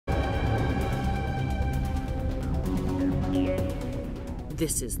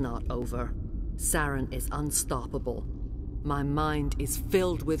This is not over. Saren is unstoppable. My mind is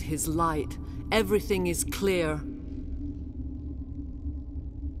filled with his light. Everything is clear.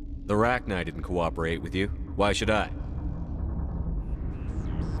 The Rachni didn't cooperate with you. Why should I?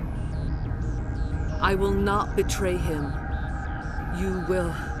 I will not betray him. You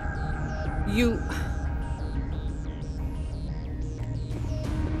will.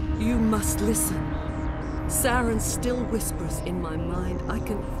 You must listen. Saren still whispers in my mind. I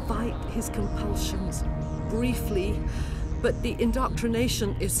can fight his compulsions, briefly, but the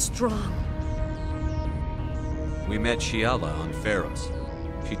indoctrination is strong. We met Shiala on Pharos.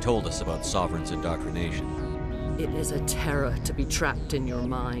 She told us about Sovereign's indoctrination. It is a terror to be trapped in your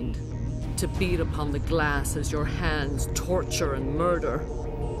mind, to beat upon the glass as your hands torture and murder.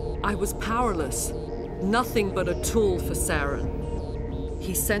 I was powerless, nothing but a tool for Saren.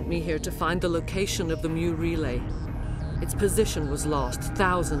 He sent me here to find the location of the Mu relay. Its position was lost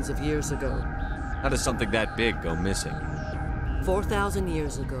thousands of years ago. How does something that big go missing? 4,000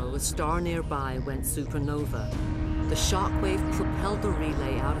 years ago, a star nearby went supernova. The shockwave propelled the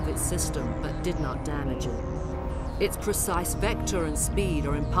relay out of its system, but did not damage it. Its precise vector and speed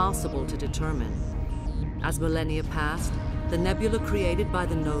are impossible to determine. As millennia passed, the nebula created by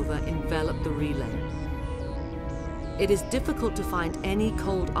the nova enveloped the relay. It is difficult to find any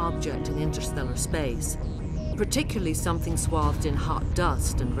cold object in interstellar space, particularly something swathed in hot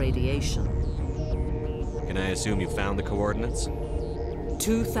dust and radiation. Can I assume you found the coordinates?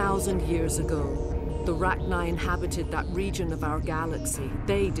 2,000 years ago, the Rachni inhabited that region of our galaxy.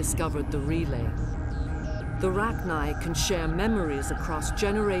 They discovered the relay. The Rachni can share memories across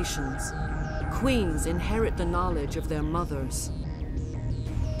generations. Queens inherit the knowledge of their mothers.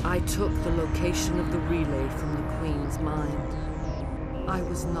 I took the location of the relay from the Queen's mind. I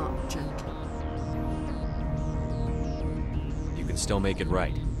was not gentle. You can still make it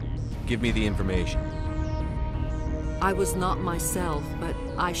right. Give me the information. I was not myself, but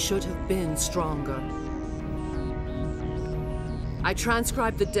I should have been stronger. I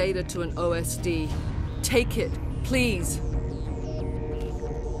transcribed the data to an OSD. Take it, please.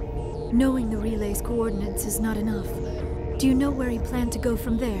 Knowing the relay's coordinates is not enough. Do you know where he planned to go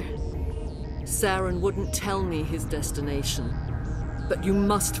from there? Saren wouldn't tell me his destination, but you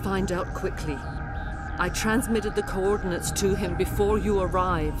must find out quickly. I transmitted the coordinates to him before you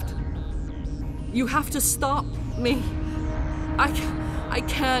arrived. You have to stop me. I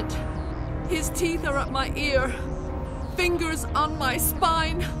can't. His teeth are at my ear. Fingers on my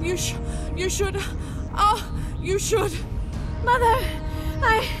spine. You should. Oh, you should. Mother!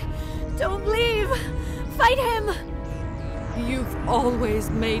 Don't leave! Fight him! You've always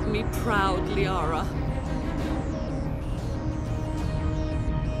made me proud, Liara.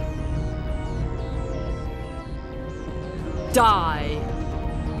 Die!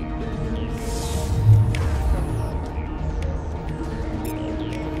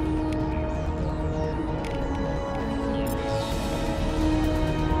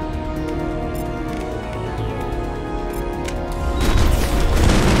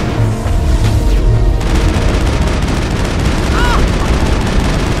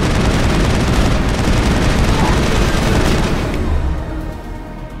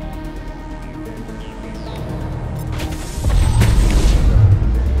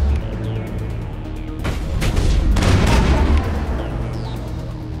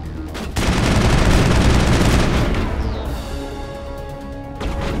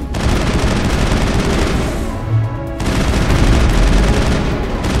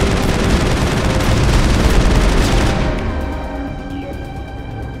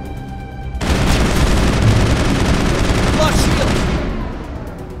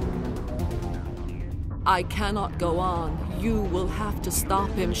 I cannot go on. You will have to stop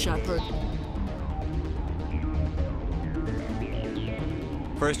him, Shepard.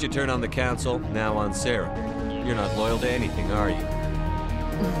 First you turn on the Council, now on Sarah. You're not loyal to anything, are you?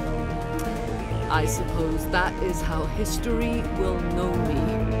 I suppose that is how history will know me.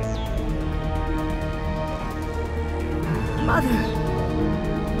 Mother!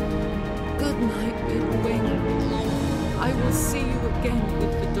 Good night, Midwing. I will see you again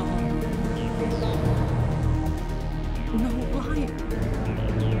with the dawn. No light.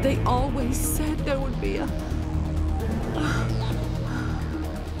 They always said there would be a